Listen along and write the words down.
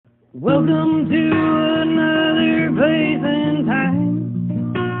Welcome to another place and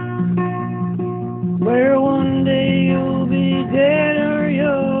time where one day you'll be dead or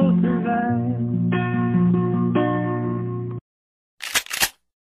you'll survive.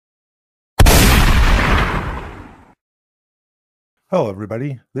 Hello,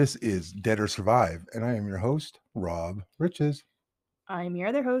 everybody. This is Dead or Survive, and I am your host, Rob Riches. I'm your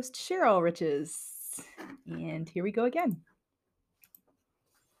other host, Cheryl Riches. And here we go again.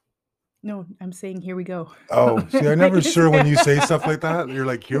 No, I'm saying here we go. Oh, see, I'm never sure when you say stuff like that. You're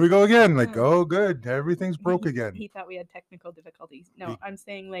like, here we go again. Like, oh, good. Everything's broke again. He thought we had technical difficulties. No, I'm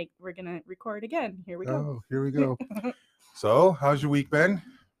saying like we're going to record again. Here we go. Oh, here we go. So, how's your week been?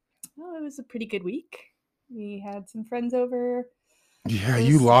 Oh, it was a pretty good week. We had some friends over. Yeah,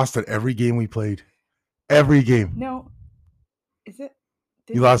 you lost at every game we played. Every game. No. Is it?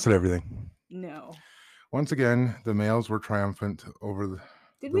 You lost at everything. No. Once again, the males were triumphant over the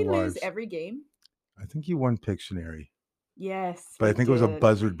Did we wives. lose every game? I think you won Pictionary. Yes. But I think it was a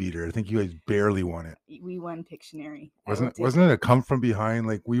buzzard beater. I think you guys barely won it. We won Pictionary. Wasn't it a come from behind?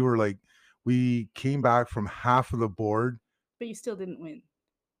 Like we came back from half of the board. But you still didn't win.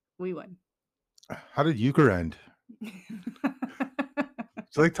 We won. How did euchre end?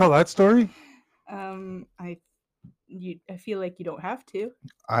 Should I tell that story? I feel like you don't have to.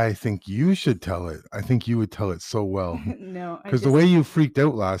 I think you should tell it. I think you would tell it so well. No, because the way you freaked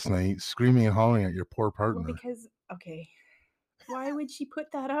out last night, screaming and hollering at your poor partner. Well, because why would she put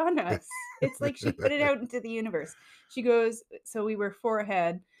that on us? It's like she put it out into the universe. She goes, so we were 4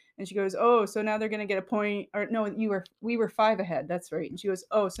 ahead, and she goes, oh, so now they're gonna get a point. Or no, we were 5 ahead. That's right. And she goes,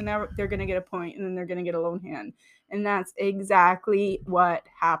 oh, so now they're gonna get a point, and then they're gonna get a lone hand, and that's exactly what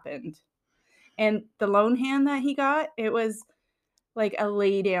happened. And the lone hand that he got, it was like a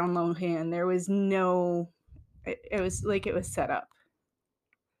lay down lone hand. There was no, it was like it was set up.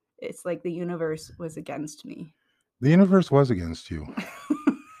 It's like the universe was against me. The universe was against you.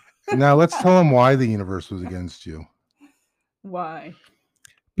 Now let's tell them why the universe was against you. Why?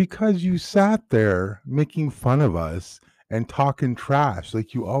 Because you sat there making fun of us and talking trash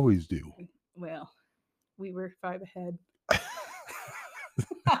like you always do. Well, we were 5 ahead.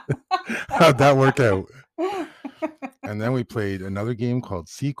 How'd that work out? And then we played another game called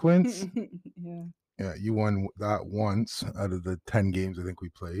Sequence. Yeah, you won that once out of the 10 games I think we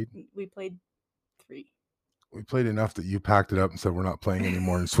played. We played 3. We played enough that you packed it up and said we're not playing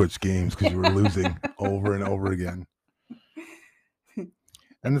anymore and switched games because you were losing over and over again.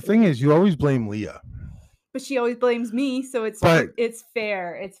 And the thing is, you always blame Leah. But she always blames me, so it's fair. It's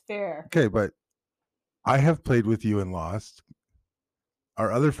fair. Okay, but I have played with you and lost. Our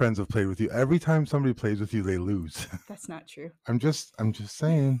other friends have played with you. Every time somebody plays with you, they lose. That's not true. I'm just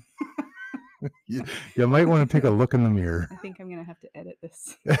saying. You might want to take a look in the mirror. I think I'm going to have to edit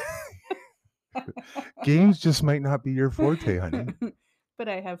this. Games just might not be your forte, honey. But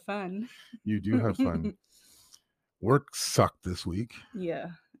I have fun. You do have fun. Work sucked this week. Yeah,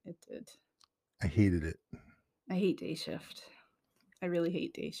 it did. I hated it. I hate day shift. I really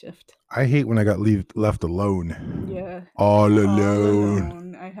hate day shift. I hate when I got left alone. Yeah. All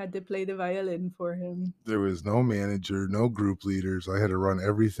alone. I had to play the violin for him. There was no manager, no group leaders. I had to run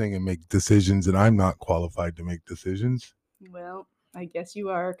everything and make decisions, and I'm not qualified to make decisions. Well, I guess you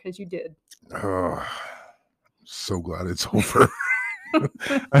are, because you did. Oh, so glad it's over.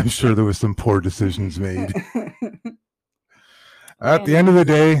 I'm sure there was some poor decisions made. At the end of the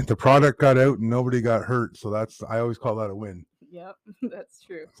day, the product got out and nobody got hurt. So I always call that a win. Yep, that's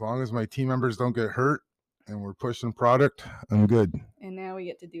true. As long as my team members don't get hurt and we're pushing product, I'm good. And now we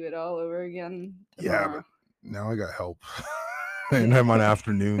get to do it all over again tomorrow. Yeah, but now I got help. And I'm on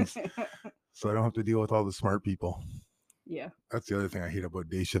afternoons. So I don't have to deal with all the smart people. Yeah. That's the other thing I hate about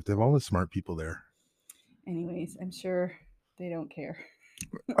day shift. They have all the smart people there. Anyways, I'm sure they don't care.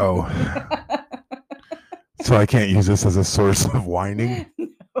 Oh. So I can't use this as a source of whining?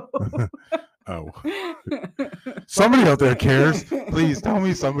 No. Oh. Somebody out there cares. Please tell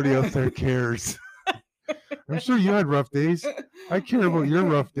me somebody out there cares. I'm sure you had rough days. I care about your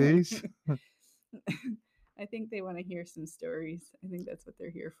rough days. I think they want to hear some stories. I think that's what they're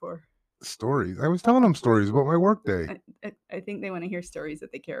here for. Stories? I was telling them stories about my work day. I think they want to hear stories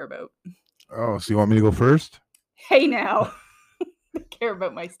that they care about. Oh, so you want me to go first? Hey, now. They care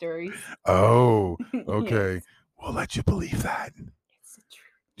about my stories. Oh, okay. Yes. We'll let you believe that. It's the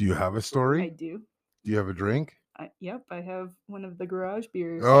truth. Do you have a story? I do. Do you have a drink? Yep, I have one of the garage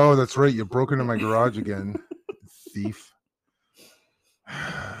beers. Oh, that's right. You broke into my garage again. Thief.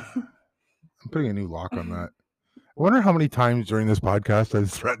 I'm putting a new lock on that. I wonder how many times during this podcast I've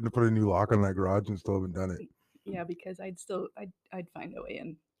threatened to put a new lock on that garage and still haven't done it. Yeah, because I'd find a way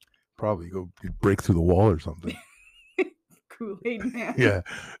in. Probably you'd break through the wall or something. Kool-Aid Man. Yeah.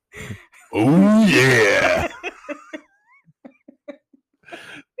 Oh yeah.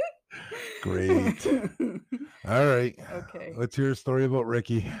 Great. All right. Okay. Let's hear a story about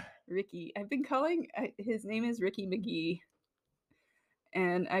Ricky. Ricky. I've been calling, his name is Ricky McGee.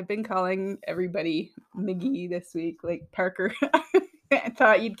 And I've been calling everybody McGee this week, like Parker. I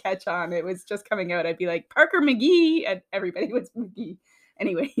thought you'd catch on. It was just coming out. I'd be like, Parker McGee, and everybody was McGee.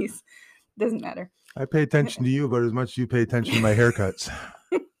 Anyways, doesn't matter. I pay attention to you about as much as you pay attention to my haircuts.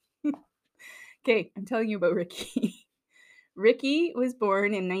 Okay, I'm telling you about Ricky. Ricky was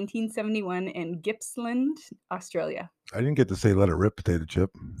born in 1971 in Gippsland, Australia. I didn't get to say let it rip, potato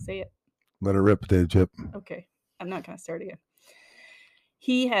chip. Say it. Let it rip, potato chip. Okay, I'm not going to start again.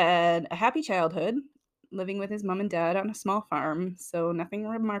 He had a happy childhood, living with his mom and dad on a small farm, so nothing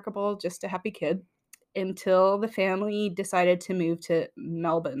remarkable, just a happy kid, until the family decided to move to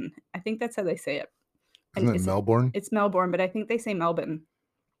Melbourne. I think that's how they say it. Isn't it Melbourne? It's Melbourne, but I think they say Melbourne.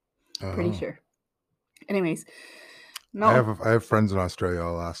 Pretty sure. Anyways. I have friends in Australia.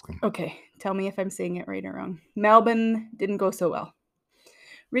 I'll ask them. Okay, tell me if I'm saying it right or wrong. Melbourne didn't go so well.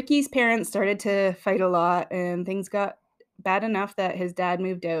 Ricky's parents started to fight a lot, and things got bad enough that his dad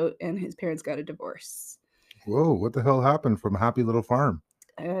moved out and his parents got a divorce. Whoa, what the hell happened from Happy Little Farm?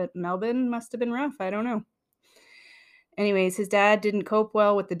 Melbourne must have been rough. I don't know. Anyways, his dad didn't cope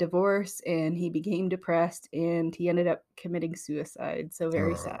well with the divorce, and he became depressed, and he ended up committing suicide. So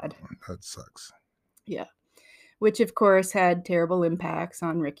very sad. That sucks. Yeah. Which, of course, had terrible impacts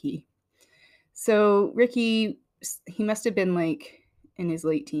on Ricky. So Ricky, he must have been like in his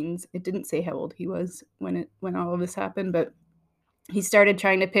late teens. It didn't say how old he was when all of this happened, but he started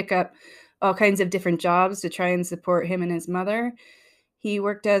trying to pick up all kinds of different jobs to try and support him and his mother. He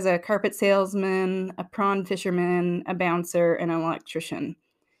worked as a carpet salesman, a prawn fisherman, a bouncer, and an electrician.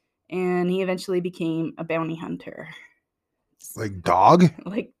 And he eventually became a bounty hunter. Like dog?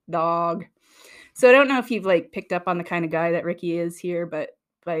 Like dog. So I don't know if you've like picked up on the kind of guy that Ricky is here, but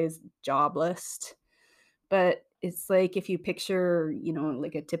by his job list. But it's like if you picture,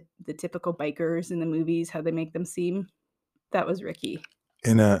 like the typical bikers in the movies, how they make them seem. That was Ricky.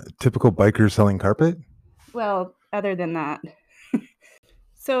 In a typical biker selling carpet? Well, other than that.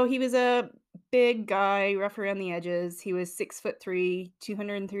 So he was a big guy, rough around the edges. He was 6'3",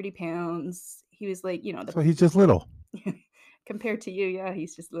 230 pounds. He was like, So he's just little. Compared to you, yeah,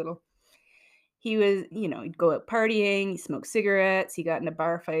 he's just little. He was, he'd go out partying, he smoked cigarettes, he got into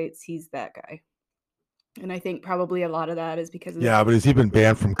bar fights. He's that guy. And I think probably a lot of that is because of but has he been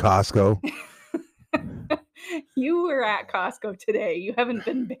banned from Costco? You were at Costco today. You haven't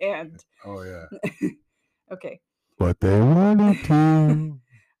been banned. Oh, yeah. Okay. But they wanted to.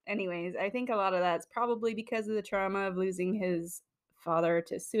 Anyways, I think a lot of that's probably because of the trauma of losing his father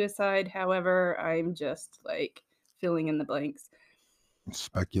to suicide. However, I'm just like filling in the blanks.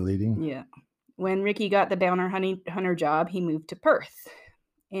 Speculating? Yeah. When Ricky got the bounty hunter job, he moved to Perth.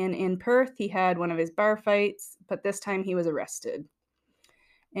 And in Perth, he had one of his bar fights, but this time he was arrested.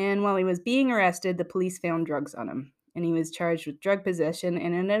 And while he was being arrested, the police found drugs on him. And he was charged with drug possession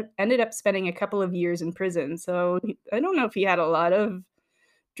and ended up spending a couple of years in prison. So I don't know if he had a lot of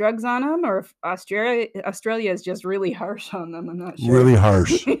drugs on him or if Australia is just really harsh on them. I'm not sure. Really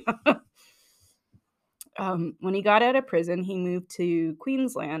harsh. When he got out of prison, he moved to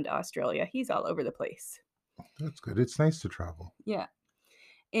Queensland, Australia. He's all over the place. That's good. It's nice to travel. Yeah.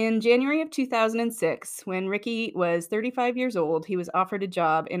 In January of 2006, when Ricky was 35 years old, he was offered a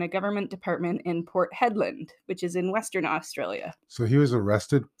job in a government department in Port Hedland, which is in Western Australia. So he was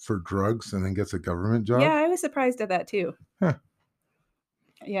arrested for drugs and then gets a government job? Yeah, I was surprised at that too. Huh.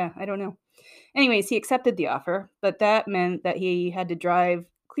 Yeah, I don't know. Anyways, he accepted the offer, but that meant that he had to drive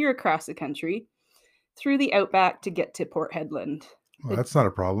clear across the country through the outback to get to Port Hedland. Well, that's not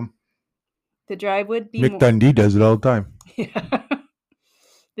a problem. The drive would be Mick Dundee does it all the time. Yeah.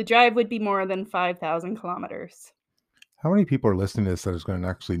 The drive would be more than 5,000 kilometers. How many people are listening to this that is going to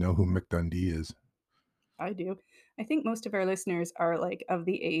actually know who Mick Dundee is? I do. I think most of our listeners are like of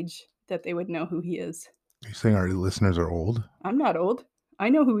the age that they would know who he is. Are you saying our listeners are old? I'm not old. I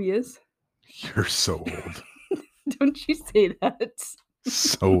know who he is. You're so old. Don't you say that.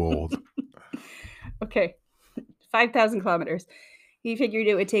 So old. Okay. 5,000 kilometers. He figured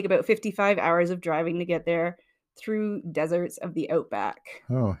it would take about 55 hours of driving to get there through deserts of the outback.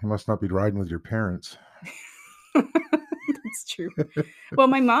 Oh, you must not be riding with your parents. That's true. Well,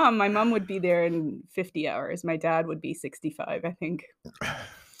 my mom would be there in 50 hours. My dad would be 65, I think.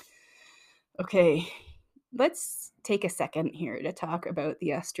 Okay, let's take a second here to talk about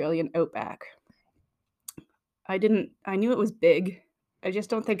the Australian outback. I knew it was big, I just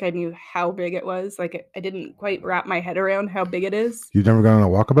don't think I knew how big it was. Like, I didn't quite wrap my head around how big it is. You've never gone on a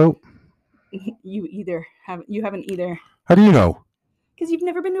walkabout? You haven't either. How do you know? Because you've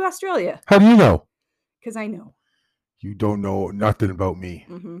never been to Australia. How do you know? Because I know. You don't know nothing about me.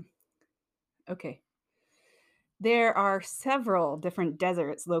 Mm-hmm. Okay. There are several different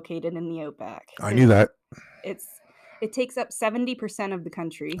deserts located in the outback. I knew that. It takes up 70% of the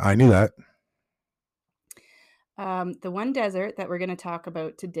country. I knew that. The one desert that we're going to talk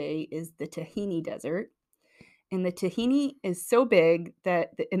about today is the Tahini Desert. And the Tahini is so big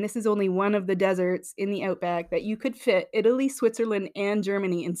that, and this is only one of the deserts in the outback, that you could fit Italy, Switzerland, and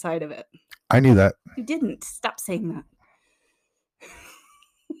Germany inside of it. I knew that. You didn't. Stop saying that.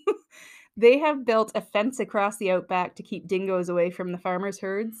 They have built a fence across the outback to keep dingoes away from the farmers'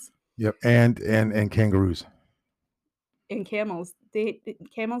 herds. Yep, and kangaroos. And camels.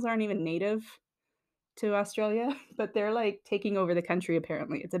 Camels aren't even native to Australia, but they're like taking over the country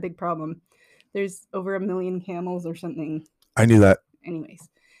apparently. It's a big problem. There's over 1 million camels or something. I knew that. Anyways.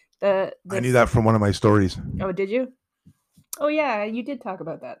 I knew that from one of my stories. Oh, did you? Oh, yeah, you did talk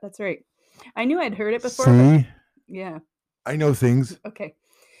about that. That's right. I knew I'd heard it before. See? Yeah. I know things. Okay.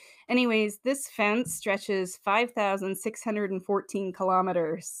 Anyways, this fence stretches 5,614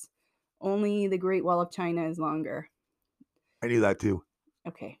 kilometers. Only the Great Wall of China is longer. I knew that too.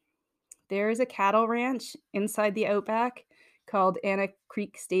 Okay. There is a cattle ranch inside the outback called Anna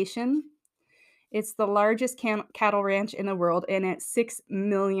Creek Station. It's the largest cattle ranch in the world, and it's 6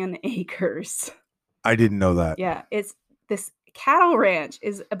 million acres. I didn't know that. Yeah, this cattle ranch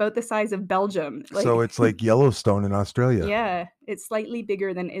is about the size of Belgium. So it's like Yellowstone in Australia. Yeah, it's slightly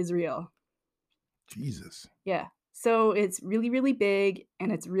bigger than Israel. Jesus. Yeah, so it's really, really big,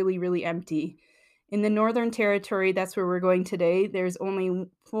 and it's really, really empty. In the Northern Territory, that's where we're going today, there's only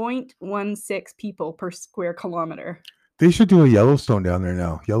 0.16 people per square kilometer. They should do a Yellowstone down there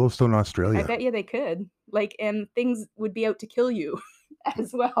now. Yellowstone, Australia. I bet you they could. Like, and things would be out to kill you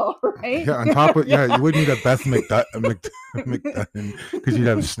as well, right? Yeah, on top of, yeah, you wouldn't need a Beth McDunn because you'd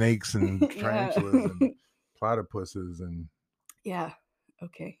have snakes and tarantulas and platypuses and... Yeah,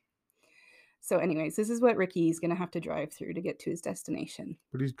 okay. So anyways, this is what Ricky's going to have to drive through to get to his destination.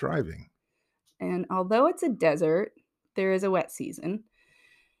 But he's driving. And although it's a desert, there is a wet season.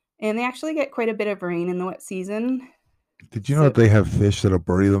 And they actually get quite a bit of rain in the wet season. Did you know that they have fish that'll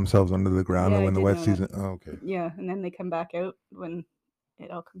bury themselves under the ground Yeah, when I the did wet know season? Oh, okay. Yeah, and then they come back out when it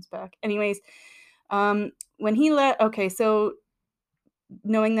all comes back. Anyways, when he left, okay, so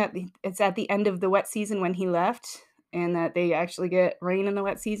knowing that it's at the end of the wet season when he left, and that they actually get rain in the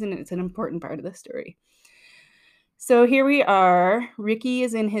wet season, it's an important part of the story. So here we are. Ricky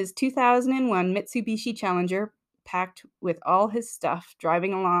is in his 2001 Mitsubishi Challenger, packed with all his stuff,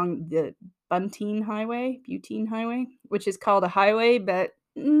 driving along the Butteen Highway, which is called a highway, but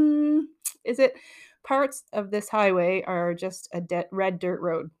is it? Parts of this highway are just a red dirt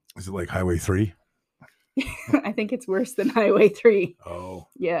road. Is it like Highway 3? I think it's worse than Highway 3. Oh.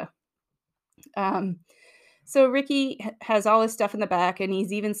 Yeah. So Ricky has all his stuff in the back, and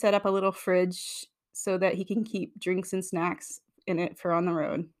he's even set up a little fridge so that he can keep drinks and snacks in it for on the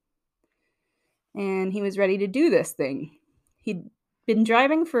road. And he was ready to do this thing. He'd been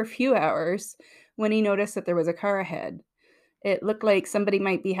driving for a few hours when he noticed that there was a car ahead. It looked like somebody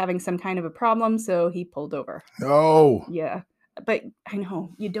might be having some kind of a problem, so he pulled over. No. Yeah. But I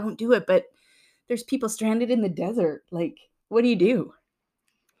know, you don't do it, but there's people stranded in the desert. Like, what do you do?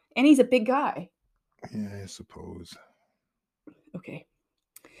 And he's a big guy. Yeah, I suppose. Okay.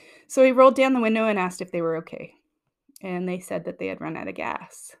 So he rolled down the window and asked if they were okay. And they said that they had run out of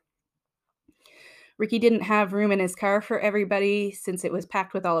gas. Ricky didn't have room in his car for everybody since it was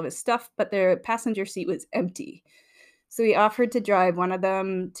packed with all of his stuff, but their passenger seat was empty. So he offered to drive one of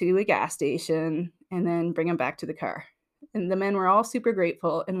them to a gas station and then bring them back to the car. And the men were all super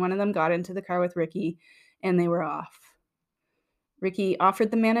grateful, and one of them got into the car with Ricky, and they were off. Ricky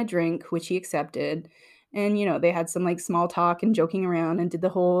offered the man a drink, which he accepted. And, you know, they had some like small talk and joking around and did the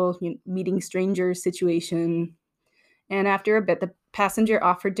whole meeting strangers situation. And after a bit, the passenger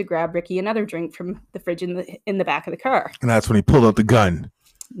offered to grab Ricky another drink from the fridge in the back of the car. And that's when he pulled out the gun.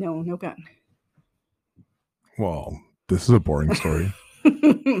 No gun. Well, this is a boring story.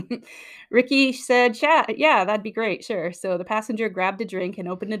 Ricky said, yeah, that'd be great, sure. So the passenger grabbed a drink and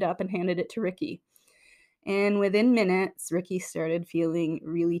opened it up and handed it to Ricky. And within minutes, Ricky started feeling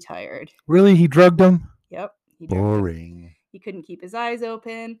really tired. Really? He drugged him? Yep. Boring. He couldn't keep his eyes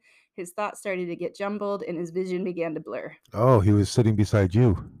open. His thoughts started to get jumbled and his vision began to blur. Oh, he was sitting beside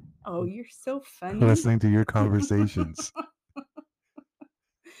you. Oh, you're so funny. Listening to your conversations.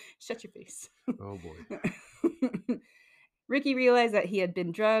 Shut your face. Oh, boy. Ricky realized that he had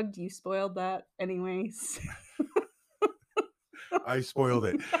been drugged. You spoiled that anyways. I spoiled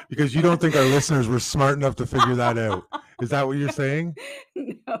it because you don't think our listeners were smart enough to figure that out. Is that what you're saying?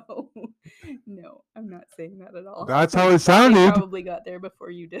 No, I'm not saying that at all. That's how it They sounded. probably got there before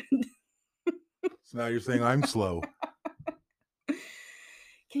you did. So now you're saying I'm slow.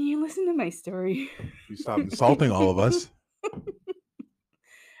 Can you listen to my story? You stop insulting all of us.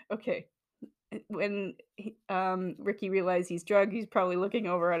 Okay. When Ricky realized he's drugged, he's probably looking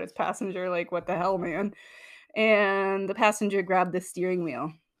over at his passenger like, what the hell, man? And the passenger grabbed the steering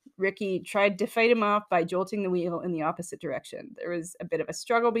wheel. Ricky tried to fight him off by jolting the wheel in the opposite direction. There was a bit of a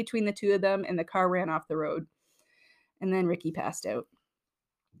struggle between the two of them, and the car ran off the road. And then Ricky passed out.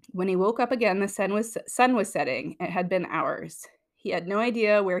 When he woke up again, the sun was setting. It had been hours. He had no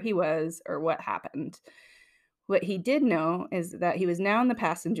idea where he was or what happened. What he did know is that he was now in the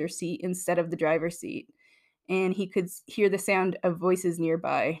passenger seat instead of the driver's seat, and he could hear the sound of voices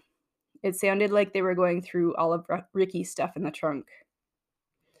nearby. It sounded like they were going through all of Ricky's stuff in the trunk.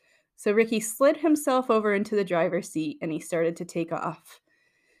 So Ricky slid himself over into the driver's seat, and he started to take off.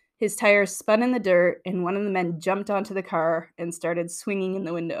 His tires spun in the dirt, and one of the men jumped onto the car and started swinging in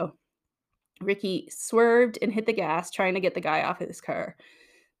the window. Ricky swerved and hit the gas, trying to get the guy off of his car.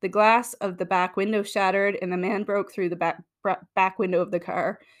 The glass of the back window shattered, and the man broke through the back window of the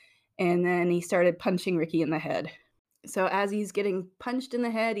car, and then he started punching Ricky in the head. So as he's getting punched in the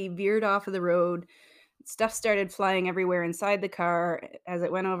head, he veered off of the road. Stuff started flying everywhere inside the car as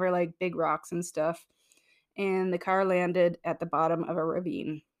it went over like big rocks and stuff, and the car landed at the bottom of a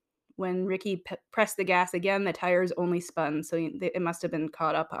ravine. When Ricky pressed the gas again, the tires only spun, so it must have been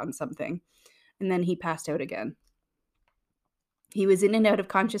caught up on something. And then he passed out again. He was in and out of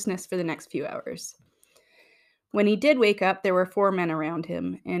consciousness for the next few hours. When he did wake up, there were 4 men around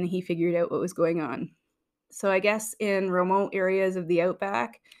him, and he figured out what was going on. So I guess in remote areas of the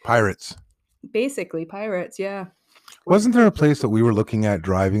outback... Pirates. Basically, pirates, yeah. Wasn't there a place that we were looking at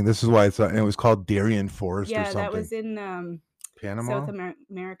driving? This is why it was called Darien Forest or something. Yeah, that was in... Panama? South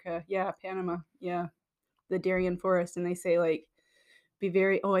America. Yeah, Panama. Yeah. The Darien Forest. And they say, like, be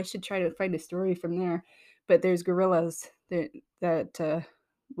very... Oh, I should try to find a story from there. But there's gorillas that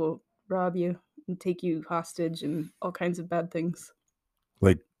will rob you and take you hostage and all kinds of bad things.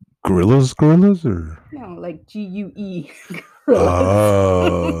 Like gorillas or? No, like GUE.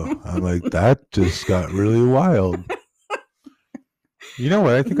 Oh, I'm like, that just got really wild. You know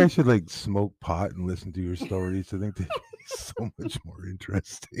what? I think I should like smoke pot and listen to your stories. I think they'd be so much more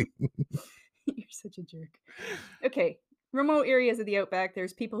interesting. You're such a jerk. Okay. Remote areas of the outback,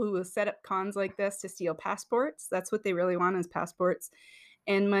 there's people who will set up cons like this to steal passports. That's what they really want, is passports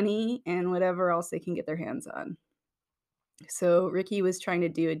and money and whatever else they can get their hands on. So Ricky was trying to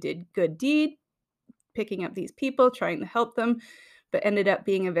do a good deed, picking up these people, trying to help them, but ended up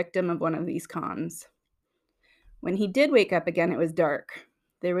being a victim of one of these cons. When he did wake up again, it was dark.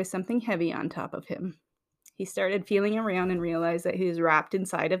 There was something heavy on top of him. He started feeling around and realized that he was wrapped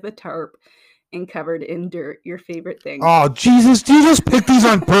inside of the tarp and covered in dirt. Your favorite thing. Oh, Jesus. Do you just pick these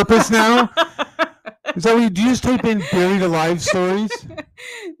on purpose now? Is that what do you just type in buried alive stories?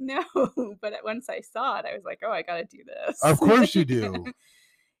 No, but once I saw it, I was like, oh, I got to do this. Of course you do.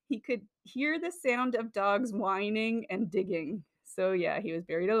 He could hear the sound of dogs whining and digging. So yeah, he was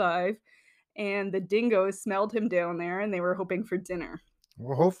buried alive. And the dingoes smelled him down there, and they were hoping for dinner.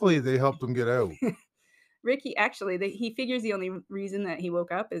 Well, hopefully they helped him get out. Ricky, actually, he figures the only reason that he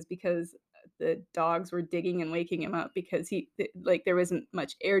woke up is because the dogs were digging and waking him up, because there wasn't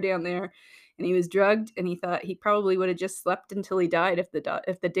much air down there, and he was drugged, and he thought he probably would have just slept until he died if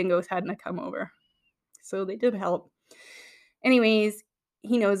the dingoes hadn't come over. So they did help. Anyways,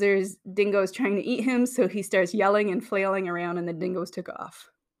 he knows there's dingoes trying to eat him, so he starts yelling and flailing around, and the dingoes took off.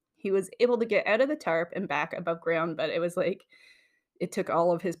 He was able to get out of the tarp and back above ground, but it was like it took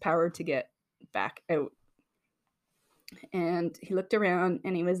all of his power to get back out. And he looked around,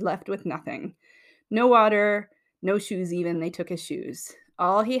 and he was left with nothing. No water, no shoes even. They took his shoes.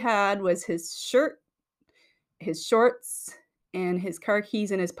 All he had was his shirt, his shorts, and his car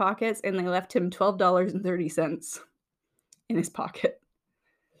keys in his pockets, and they left him $12.30 in his pocket.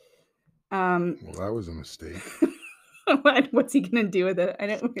 Well, that was a mistake. What's he gonna do with it?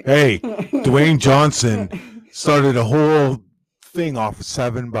 Hey, Dwayne Johnson started a whole thing off of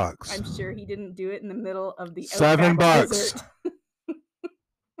 $7. I'm sure he didn't do it in the middle of the $7. desert.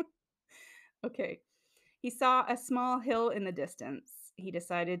 Okay. He saw a small hill in the distance. He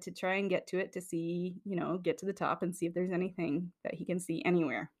decided to try and get to it to see, get to the top and see if there's anything that he can see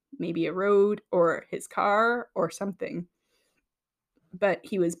anywhere. Maybe a road or his car or something. But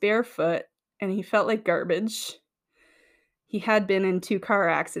he was barefoot and he felt like garbage. He had been in 2 car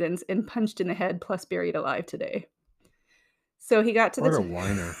accidents and punched in the head plus buried alive today. So he got to What a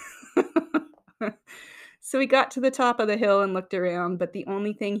whiner. So he got to the top of the hill and looked around, but the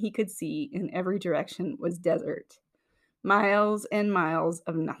only thing he could see in every direction was desert. Miles and miles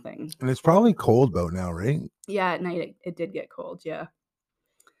of nothing. And it's probably cold about now, right? Yeah, at night it did get cold, yeah.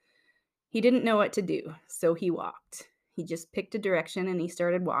 He didn't know what to do, so he walked. He just picked a direction and he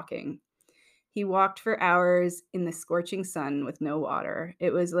started walking. He walked for hours in the scorching sun with no water.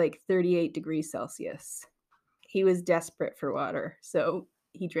 It was like 38 degrees Celsius. He was desperate for water, so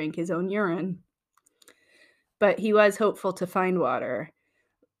he drank his own urine. But he was hopeful to find water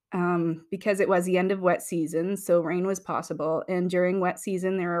because it was the end of wet season, so rain was possible. And during wet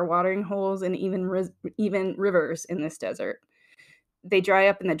season, there are watering holes and even rivers in this desert. They dry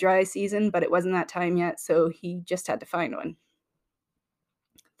up in the dry season, but it wasn't that time yet, so he just had to find one.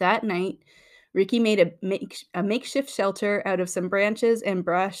 That night, Ricky made a makeshift shelter out of some branches and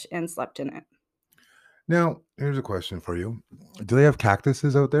brush and slept in it. Now, here's a question for you. Do they have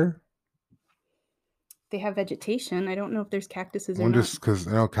cactuses out there? They have vegetation. I don't know if there's cactuses or Well, not. just because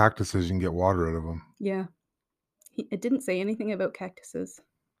I know cactuses, you can get water out of them. Yeah. It didn't say anything about cactuses,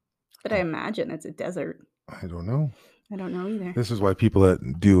 but I imagine it's a desert. I don't know. I don't know either. This is why people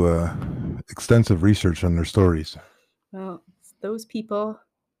that do extensive research on their stories. Well, those people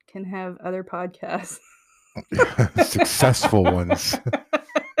can have other podcasts. Successful ones.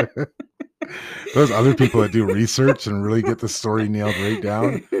 Those other people that do research and really get the story nailed right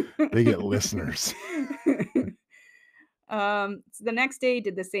down, they get listeners. So the next day, he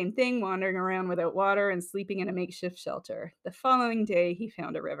did the same thing, wandering around without water and sleeping in a makeshift shelter. The following day, he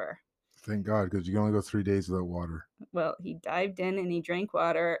found a river. Thank God, because you can only go 3 days without water. Well, he dived in and he drank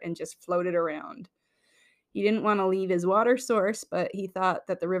water and just floated around. He didn't want to leave his water source, but he thought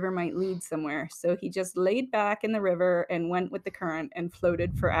that the river might lead somewhere. So he just laid back in the river and went with the current and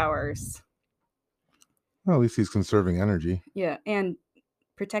floated for hours. Well, at least he's conserving energy. Yeah, and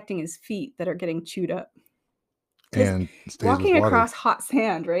protecting his feet that are getting chewed up. And stays walking with water. across hot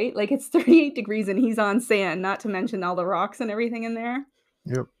sand, right? Like it's 38 degrees and he's on sand, not to mention all the rocks and everything in there.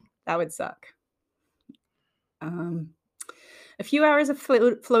 Yep. That would suck. A few hours of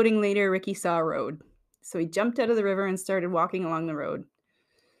floating later, Ricky saw a road. So he jumped out of the river and started walking along the road.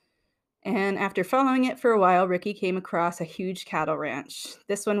 And after following it for a while, Ricky came across a huge cattle ranch.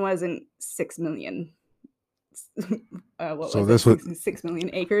 This one wasn't 6 million. So this was 6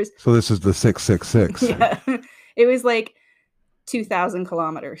 million acres. So this is the 666. Yeah. It was like 2,000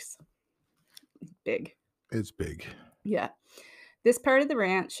 kilometers. Big. It's big. Yeah. This part of the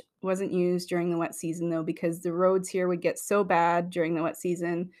ranch wasn't used during the wet season, though, because the roads here would get so bad during the wet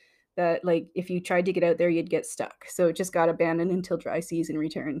season that, like, if you tried to get out there, you'd get stuck. So it just got abandoned until dry season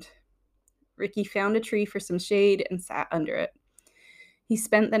returned. Ricky found a tree for some shade and sat under it. He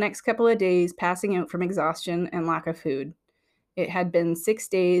spent the next couple of days passing out from exhaustion and lack of food. It had been 6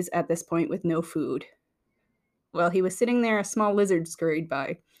 days at this point with no food. While he was sitting there, a small lizard scurried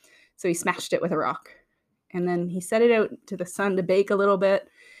by, so he smashed it with a rock. And then he set it out to the sun to bake a little bit,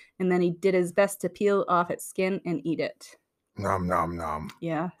 and then he did his best to peel off its skin and eat it. Nom, nom, nom.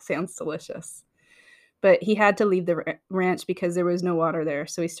 Yeah, sounds delicious. But he had to leave the ranch because there was no water there,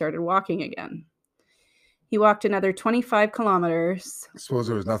 so he started walking again. He walked another 25 kilometers. I suppose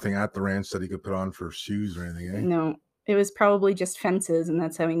there was nothing at the ranch that he could put on for shoes or anything, eh? No, it was probably just fences, and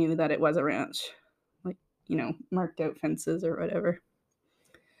that's how he knew that it was a ranch. Like, marked out fences or whatever.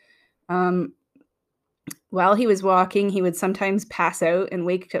 While he was walking, he would sometimes pass out and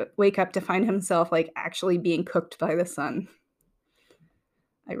wake up to find himself like actually being cooked by the sun.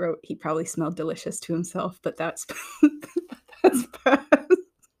 I wrote he probably smelled delicious to himself, but that's bad.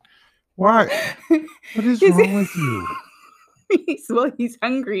 What? What is wrong with you? He's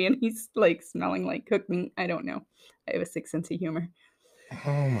hungry and he's like smelling like cooked meat. I don't know. I have a sick sense of humor.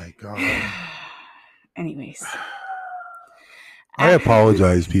 Oh my God. Anyways. I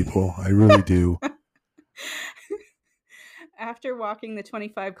apologize, people. I really do. After walking the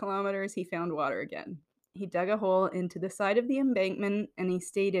 25 kilometers, he found water again. He dug a hole into the side of the embankment and he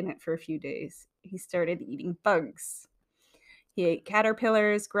stayed in it for a few days. He started eating bugs. He ate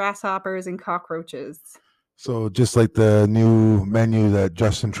caterpillars, grasshoppers, and cockroaches. So just like the new menu that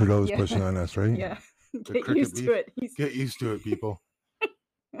Justin Trudeau is pushing on us, right? Yeah. Get used to it. Get used to it, people.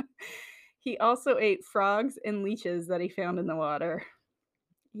 He also ate frogs and leeches that he found in the water.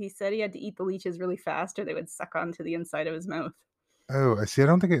 He said he had to eat the leeches really fast or they would suck onto the inside of his mouth. Oh, I see. I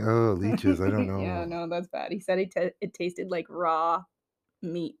don't think leeches. I don't know. Yeah, no, that's bad. He said it tasted like raw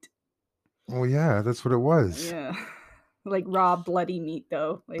meat. Oh, yeah, that's what it was. Yeah. Like raw bloody meat,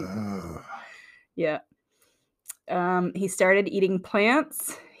 though. Like, yeah. He started eating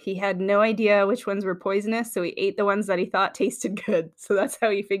plants. He had no idea which ones were poisonous, so he ate the ones that he thought tasted good. So that's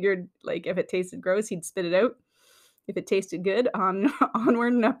how he figured, like, if it tasted gross, he'd spit it out. If it tasted good,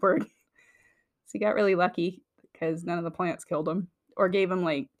 onward and upward. So he got really lucky because none of the plants killed him or gave him,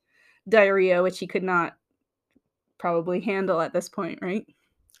 like, diarrhea, which he could not probably handle at this point, right?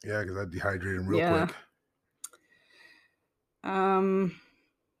 Yeah, because that dehydrated him real quick.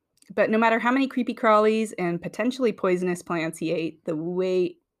 But no matter how many creepy crawlies and potentially poisonous plants he ate, the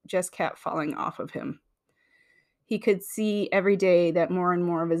weight just kept falling off of him. He could see every day that more and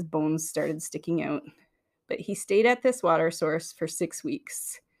more of his bones started sticking out. But he stayed at this water source for 6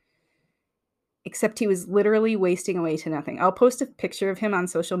 weeks. Except he was literally wasting away to nothing. I'll post a picture of him on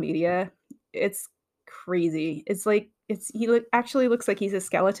social media. It's crazy. It's like actually looks like he's a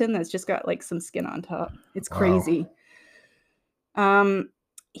skeleton that's just got like some skin on top. It's crazy. Wow.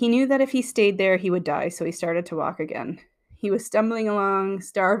 He knew that if he stayed there, he would die, so he started to walk again. He was stumbling along,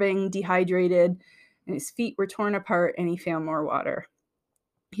 starving, dehydrated, and his feet were torn apart, and he found more water.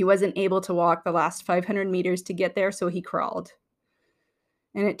 He wasn't able to walk the last 500 meters to get there, so he crawled.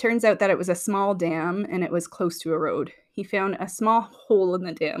 And it turns out that it was a small dam, and it was close to a road. He found a small hole in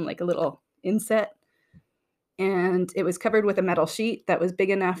the dam, like a little inset, and it was covered with a metal sheet that was big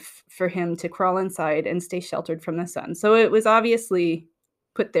enough for him to crawl inside and stay sheltered from the sun. So it was obviously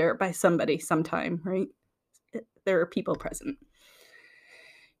put there by somebody sometime, right? There were people present.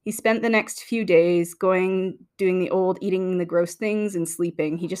 He spent the next few days doing the old eating the gross things and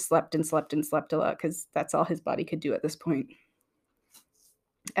sleeping. He just slept and slept and slept a lot because that's all his body could do at this point.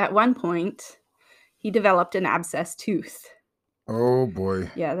 At one point, he developed an abscessed tooth. Oh,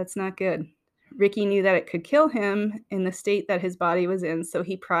 boy. Yeah, that's not good. Ricky knew that it could kill him in the state that his body was in, so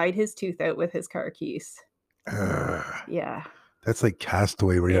he pried his tooth out with his car keys. Yeah. That's like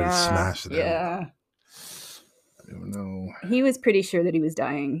Castaway where you had to smash it out. Yeah. I don't know. He was pretty sure that he was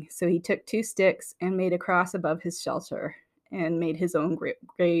dying, so he took 2 sticks and made a cross above his shelter and made his own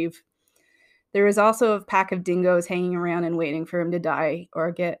grave. There was also a pack of dingoes hanging around and waiting for him to die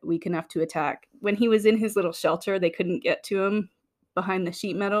or get weak enough to attack. When he was in his little shelter, they couldn't get to him behind the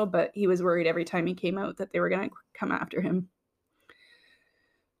sheet metal, but he was worried every time he came out that they were going to come after him.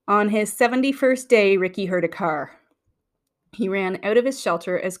 On his 71st day, Ricky heard a car. He ran out of his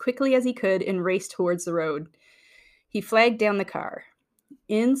shelter as quickly as he could and raced towards the road. He flagged down the car.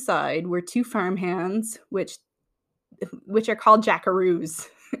 Inside were 2 farmhands, which are called jackaroos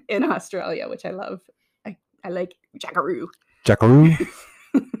in Australia, which I love. I like jackaroo. Jackaroo?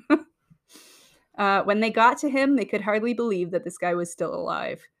 When they got to him, they could hardly believe that this guy was still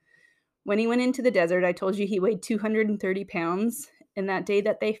alive. When he went into the desert, I told you he weighed 230 pounds. And that day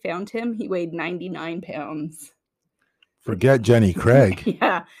that they found him, he weighed 99 pounds. Forget Jenny Craig.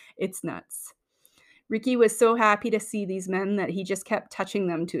 Yeah, it's nuts. Ricky was so happy to see these men that he just kept touching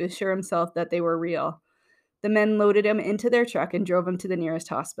them to assure himself that they were real. The men loaded him into their truck and drove him to the nearest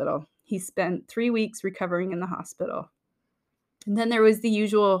hospital. He spent 3 weeks recovering in the hospital. And then there was the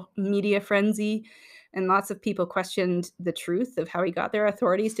usual media frenzy, and lots of people questioned the truth of how he got there.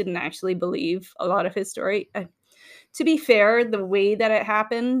 Authorities didn't actually believe a lot of his story. To be fair, the way that it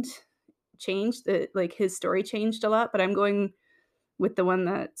happened changed. His story changed a lot, but I'm going with the one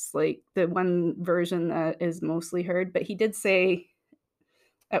that's like the one version that is mostly heard. But he did say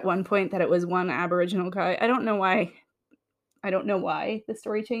at one point that it was one Aboriginal guy. I don't know why the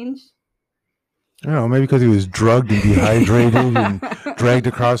story changed. I don't know, maybe because he was drugged and dehydrated and dragged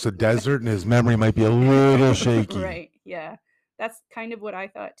across the desert and his memory might be a little shaky. Right, yeah. That's kind of what I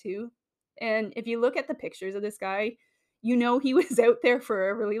thought too. And if you look at the pictures of this guy, you know he was out there for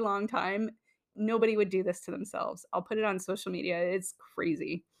a really long time. Nobody would do this to themselves. I'll put it on social media. It's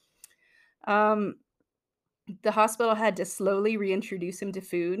crazy. The hospital had to slowly reintroduce him to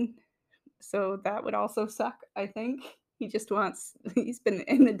food. So that would also suck, I think. He's been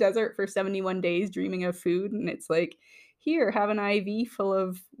in the desert for 71 days dreaming of food. And it's like, here, have an IV full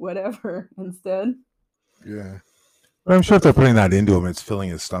of whatever instead. Yeah. But I'm sure if they're putting that into him, it's filling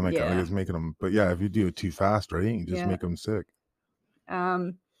his stomach out. Yeah. Like it's making him, but yeah, if you do it too fast, right, you just make him sick.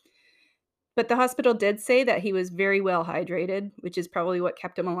 But the hospital did say that he was very well hydrated, which is probably what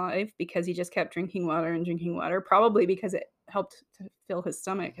kept him alive because he just kept drinking water, probably because it helped to fill his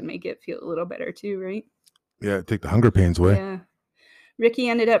stomach and make it feel a little better too, right? Yeah, take the hunger pains away. Yeah. Ricky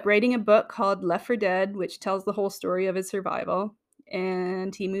ended up writing a book called Left for Dead, which tells the whole story of his survival.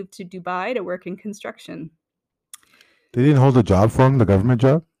 And he moved to Dubai to work in construction. They didn't hold a job for him, the government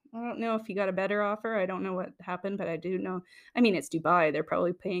job? I don't know if he got a better offer. I don't know what happened, but I do know. I mean, it's Dubai. They're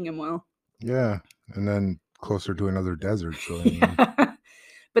probably paying him well. Yeah. And then closer to another desert. So yeah.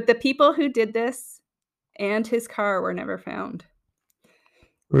 But the people who did this and his car were never found.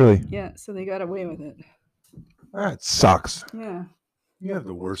 Really? Yeah, so they got away with it. That sucks. Yeah. You have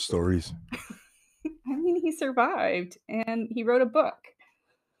the worst stories. I mean, he survived and he wrote a book.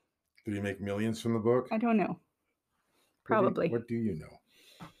 Did he make millions from the book? I don't know. Probably. What do you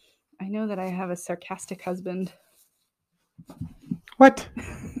know? I know that I have a sarcastic husband. What?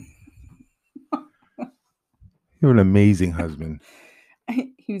 You're an amazing husband.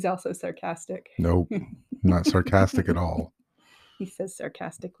 He was also sarcastic. Nope. Not sarcastic at all. He says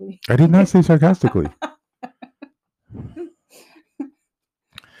sarcastically. I did not say sarcastically.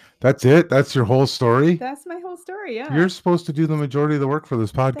 That's it? That's your whole story? That's my whole story, yeah. You're supposed to do the majority of the work for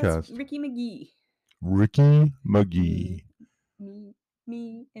this podcast. That's Ricky McGee. Ricky McGee.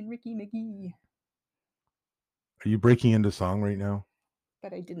 Me and Ricky McGee. Are you breaking into song right now?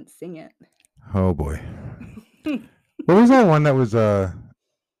 But I didn't sing it. Oh boy. What was that one that was that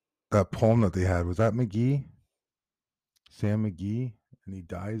poem that they had? Was that McGee? Sam McGee? And he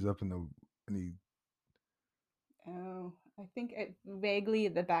dies up in the Oh, I think vaguely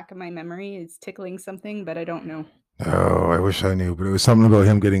at the back of my memory is tickling something, but I don't know. Oh, I wish I knew, but it was something about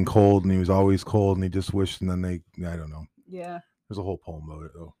him getting cold and he was always cold and he just wished, and then I don't know. Yeah. There's a whole poem about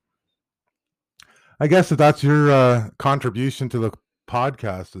it though. I guess if that's your contribution to the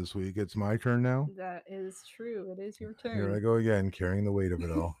podcast this week, it's my turn now. That is true. It is your turn. Here I go again, carrying the weight of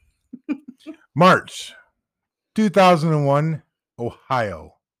it all. March 2001,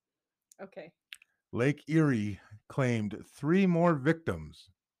 Ohio. Okay. Lake Erie claimed 3 more victims.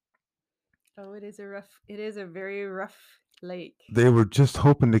 Oh, it is a very rough lake. They were just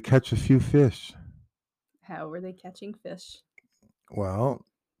hoping to catch a few fish. How were they catching fish? Well,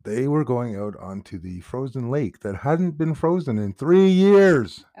 they were going out onto the frozen lake that hadn't been frozen in 3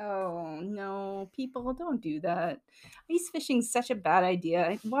 years. Oh, no. People, don't do that. Ice fishing's such a bad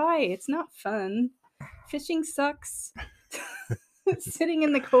idea. Why? It's not fun. Fishing sucks. Sitting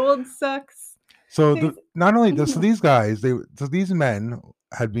in the cold sucks. So these men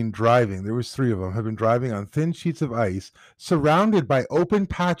had been driving. There was 3 of them, had been driving on thin sheets of ice, surrounded by open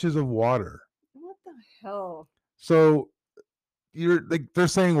patches of water. What the hell? So they're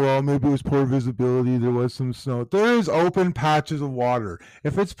saying, well, maybe it was poor visibility. There was some snow. There is open patches of water.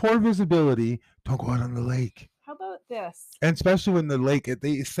 If it's poor visibility, don't go out on the lake. How about this? And especially when the lake,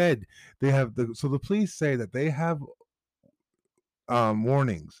 they said they have the police say that they have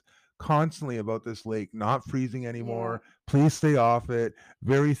warnings constantly about this lake not freezing anymore. Yeah. Please stay off it.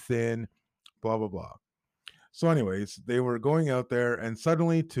 Very thin, blah, blah, blah. So anyways, they were going out there and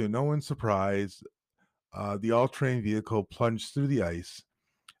suddenly, to no one's surprise, the all-terrain vehicle plunged through the ice.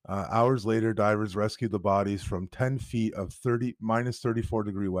 Hours later, divers rescued the bodies from 10 feet of minus 34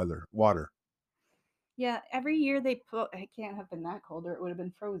 degree water. Yeah, every year it can't have been that cold or it would have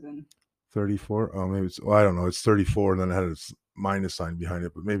been frozen. 34? Oh, maybe I don't know. It's 34 and then it had a minus sign behind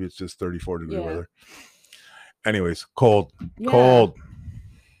it, but maybe it's just 34 degree weather. Anyways, cold. Yeah. Cold.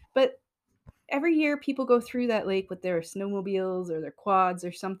 But every year people go through that lake with their snowmobiles or their quads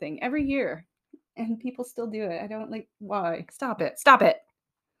or something. Every year. And people still do it. I don't why. Stop it.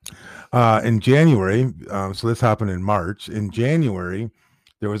 In January, so this happened in March. In January,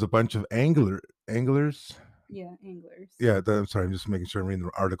 there was a bunch of anglers. Yeah, anglers. Yeah, I'm sorry. I'm just making sure I'm reading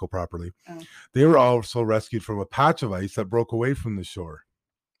the article properly. Oh. They were also rescued from a patch of ice that broke away from the shore.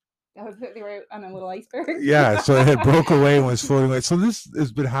 They were on a little iceberg? Yeah, so it had broke away and was floating away. So this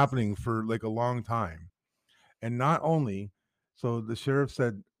has been happening for a long time. And not only, so the sheriff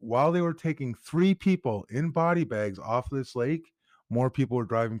said, while they were taking 3 people in body bags off this lake, more people were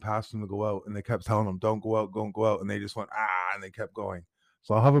driving past them to go out. And they kept telling them, don't go out. And they just went, and they kept going.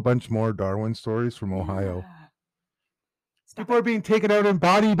 So I'll have a bunch more Darwin stories from Ohio. Yeah. People are being taken out in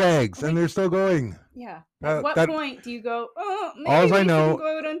body bags and they're still going. Yeah. At what point do you go, maybe we shouldn't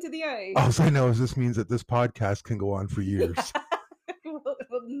go out onto the ice? All I know is this means that this podcast can go on for years.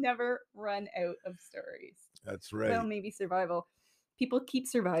 We'll never run out of stories. That's right. Well, maybe survival. People keep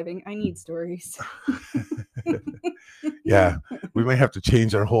surviving. I need stories. Yeah, we might have to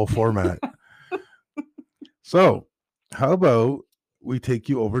change our whole format. So, how about we take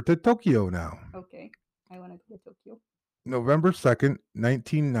you over to Tokyo now? Okay. I want to go to Tokyo. November 2nd,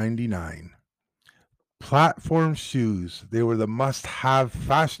 1999. Platform shoes. They were the must-have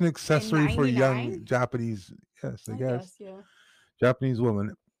fashion accessory for young Japanese, I guess. Yeah. Japanese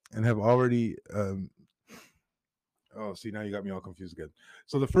women, and have already now you got me all confused again.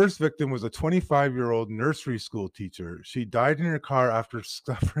 So the first victim was a 25-year-old nursery school teacher. She died in her car after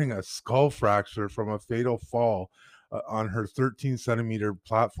suffering a skull fracture from a fatal fall on her 13-centimeter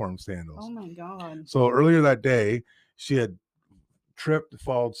platform sandals. Oh my God. So earlier that day, she had tripped,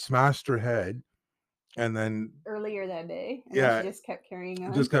 fallen, smashed her head, and then Earlier that day, and then yeah, she just kept carrying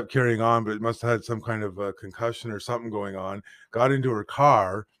on. just kept carrying on, but must have had some kind of concussion or something going on. Got into her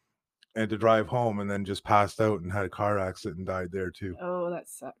car and to drive home, and then just passed out and had a car accident and died there too. Oh, that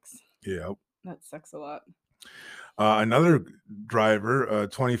sucks. Yeah. That sucks a lot. Another driver, a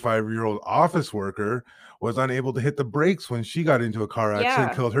 25-year-old office worker, was unable to hit the brakes when she got into a car accident Yeah.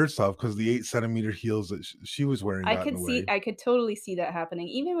 and killed herself because the 8-centimeter heels that she was wearing got in the way. I could totally see that happening,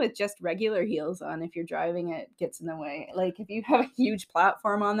 even with just regular heels on. If you're driving, it gets in the way. Like if you have a huge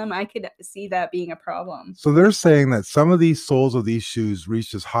platform on them, I could see that being a problem. So they're saying that some of these soles of these shoes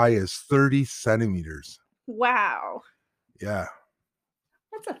reached as high as 30 centimeters. Wow. Yeah.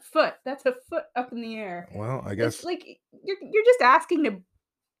 That's a foot. That's a foot up in the air. Well, I guess It's like you're just asking to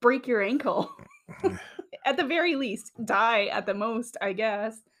break your ankle. At the very least, die at the most, I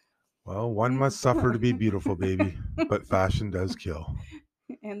guess. Well, one must suffer to be beautiful, baby, but fashion does kill.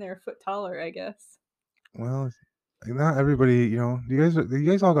 And they're a foot taller, I guess. Well, not everybody, you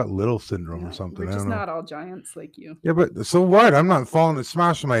guys all got little syndrome or something. We're I just don't know. not all giants like you. Yeah, but so what? I'm not falling and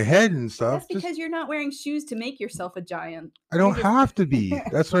smashing my head and stuff. That's because you're not wearing shoes to make yourself a giant. I don't have to be.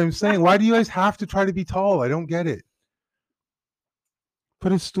 That's what I'm saying. Why do you guys have to try to be tall? I don't get it.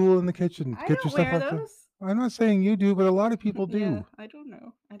 Put a stool in the kitchen. I Get don't your stuff wear up there. those. I'm not saying you do, but a lot of people do. Yeah, I don't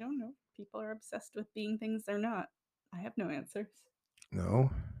know. People are obsessed with being things they're not. I have no answers. No.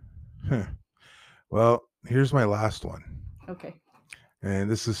 Huh. Well, here's my last one. Okay.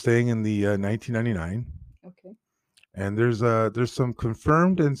 And this is staying in the 1999. Okay. And there's some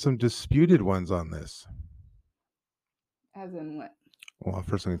confirmed and some disputed ones on this. As in what? Well,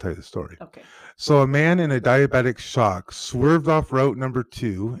 first I'm going to tell you the story. Okay. So a man in a diabetic shock swerved off route number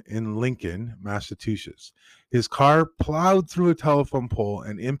 2 in Lincoln, Massachusetts. His car plowed through a telephone pole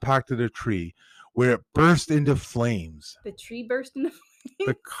and impacted a tree where it burst into flames. The tree burst into flames?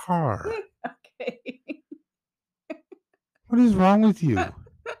 The car. Okay. What is wrong with you? I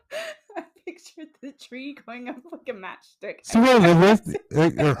pictured the tree going up like a matchstick. See what I live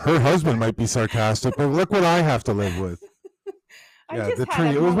with? Her husband might be sarcastic, but look what I have to live with. Yeah, the tree.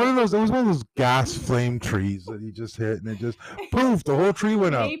 It was one of those gas flame trees that he just hit, and it just poof, the whole tree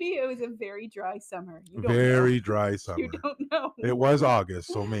went up. Maybe it was a very dry summer. You don't Very know. dry summer. You don't know. It was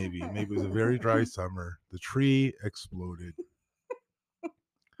August, so maybe it was a very dry summer. The tree exploded.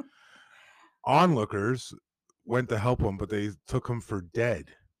 Onlookers went to help him, but they took him for dead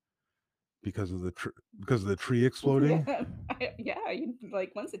because of the tree exploding. Yeah,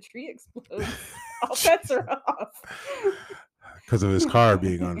 like once a tree explodes, all bets are off. Because of his car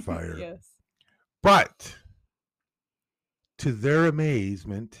being on fire. Yes. But to their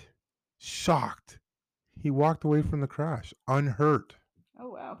amazement, shocked, he walked away from the crash unhurt. Oh,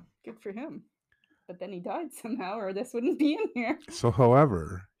 wow. Good for him. But then he died somehow, or this wouldn't be in here. So,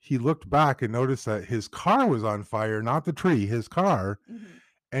 however, he looked back and noticed that his car was on fire, not the tree, his car. Mm-hmm.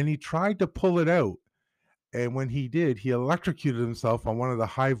 And he tried to pull it out. And when he did, he electrocuted himself on one of the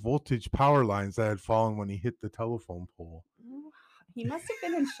high voltage power lines that had fallen when he hit the telephone pole. He must have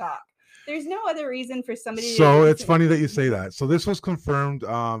been in shock. There's no other reason for somebody So it's funny that you say that. So this was confirmed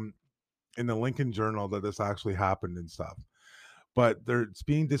in the Lincoln Journal that this actually happened and stuff. But it's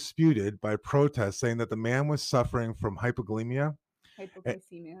being disputed by protests saying that the man was suffering from hypoglycemia.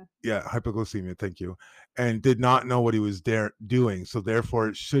 Hypoglycemia. Yeah, hypoglycemia, thank you. And did not know what he was doing. So therefore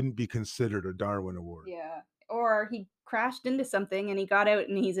it shouldn't be considered a Darwin Award. Yeah. Or he crashed into something and he got out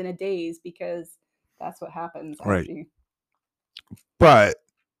and he's in a daze because that's what happens. Right. But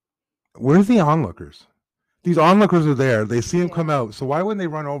where's the onlookers? These onlookers are there. They see him come out. So why wouldn't they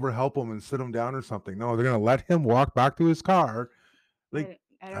run over, help him, and sit him down or something? No, they're going to let him walk back to his car. Like,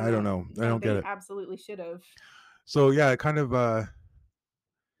 I don't know. I don't get it. Absolutely should have. So yeah, I kind of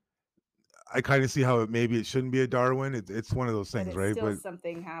see how maybe it shouldn't be a Darwin. It's one of those things, right? But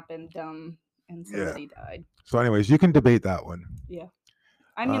something happened dumb and somebody died. So anyways, you can debate that one. Yeah.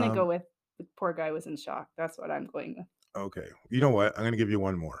 I'm going to go with the poor guy was in shock. That's what I'm going with. Okay. You know what? I'm going to give you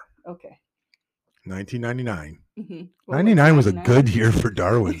one more. Okay. 1999. Mm-hmm. 99 was a good year for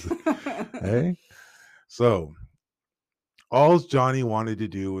Darwins. Hey? So, all Johnny wanted to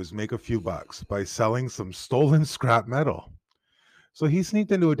do was make a few bucks by selling some stolen scrap metal. So he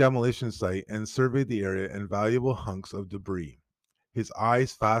sneaked into a demolition site and surveyed the area and valuable hunks of debris. His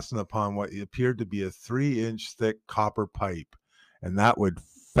eyes fastened upon what appeared to be a 3-inch thick copper pipe, and that would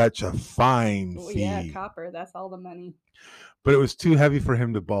fetch a fine fee. Yeah, copper, that's all the money. But it was too heavy for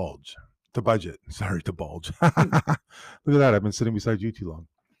him to budget. Look at that, I've been sitting beside you too long.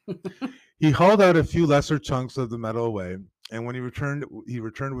 He hauled out a few lesser chunks of the metal away, and when he returned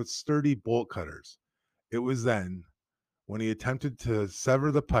with sturdy bolt cutters. It was then, when he attempted to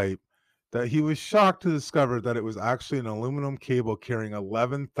sever the pipe, that he was shocked to discover that it was actually an aluminum cable carrying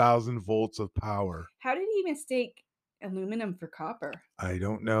 11,000 volts of power. How did he mistake aluminum for copper? I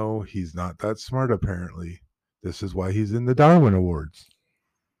don't know. He's not that smart, apparently. This is why he's in the Darwin Awards.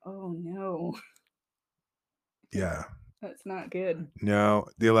 Oh no, Yeah. that's not good. No,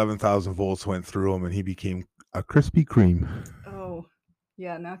 the 11,000 volts went through him and he became a Krispy Kreme. Oh,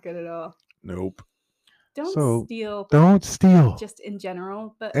 yeah, not good at all. Nope. Don't So, steal Don't steal. just in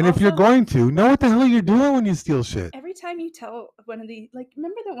general, but And if you're also, going to, know what the hell you're doing when you steal shit. every time you tell one of the, like,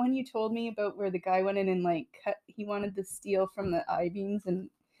 remember the one you told me about where the guy went in and like he wanted to steal from the I-beams and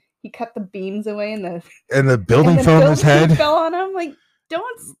he cut the beams away and And the building the fell on his building head. fell on him. Like,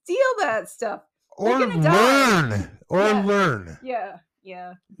 don't steal that stuff. Or They're gonna die. learn. Or Yeah. learn. Yeah,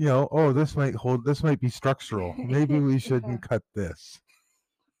 yeah. You know, oh, this might be structural. Maybe we shouldn't cut this.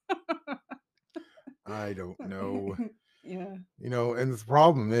 I don't know. Yeah. You know, and the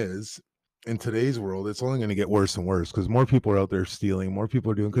problem is in today's world, it's only going to get worse and worse because more people are out there stealing, more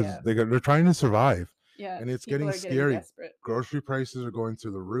people are doing because Yeah. they're trying to survive. Yeah. And it's people getting are scary. desperate. Grocery prices are going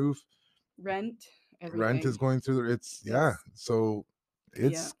through the roof. Rent. Everything. Rent is going through the yeah. So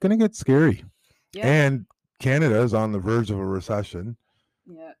it's Yeah. going to get scary. Yeah. And Canada is on the verge of a recession.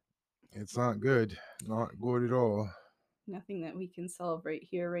 Yeah. It's not good. Not good at all. Nothing that we can solve right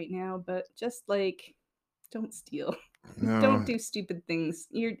here, right now, but just like, don't steal. No. Don't do stupid things.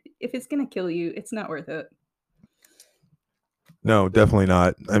 If it's gonna kill you, it's not worth it. No, definitely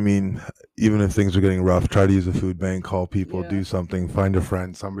not. I mean, even if things are getting rough, try to use a food bank, call people, Yeah. do something, find a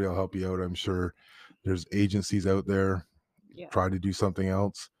friend, somebody will help you out. I'm sure there's agencies out there. Yeah. Try to do something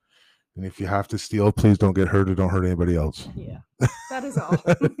else. And if you have to steal, please don't get hurt or don't hurt anybody else. Yeah. That is all.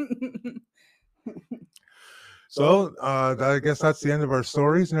 So I guess that's the end of our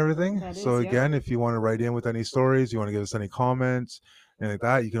stories and everything. That So is, yeah. again, if you want to write in with any stories, you want to give us any comments, and like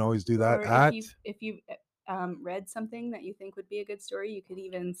that, you can always do that Or at if you've read something that you think would be a good story, you could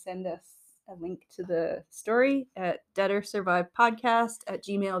even send us a link to the story at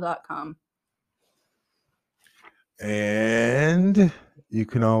deadersurvivepodcast@gmail.com. And you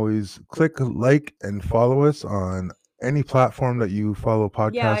can always click like and follow us on any platform that you follow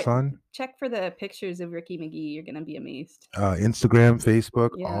podcasts on. Check for the pictures of Ricky McGee. You're gonna be amazed. Instagram,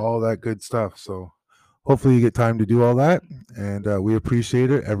 Facebook, Yeah. all that good stuff. So hopefully you get time to do all that, and we appreciate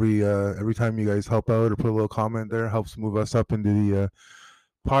it. Every time you guys help out or put a little comment there, helps move us up into the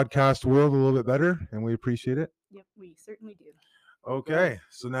podcast world a little bit better, and we appreciate it. Yep, we certainly do. Okay,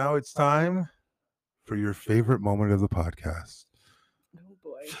 so now it's time for your favorite moment of the podcast. Oh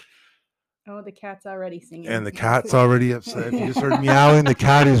boy. Oh, the cat's already singing. And the cat's already upset. You just heard meowing. The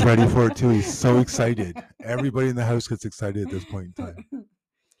cat is ready for it too. He's so excited. Everybody in the house gets excited at this point in time.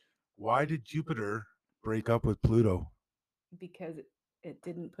 Why did Jupiter break up with Pluto? Because it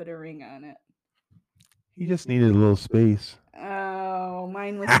didn't put a ring on it. He just needed a little space. Oh,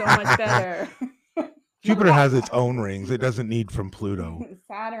 mine was so much better. Jupiter has its own rings. It doesn't need from Pluto.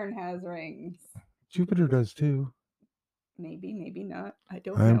 Saturn has rings. Jupiter does too. Maybe, maybe not. I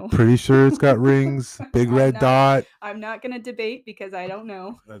don't I'm know. pretty sure it's got rings. Big I'm red not- dot. I'm not going to debate because I don't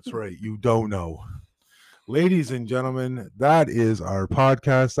know. That's right. You don't know. Ladies and gentlemen, that is our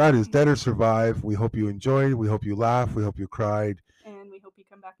podcast. That is Dead or Survive. We hope you enjoyed. We hope you laughed. We hope you cried. And we hope you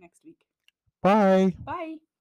come back next week. Bye. Bye.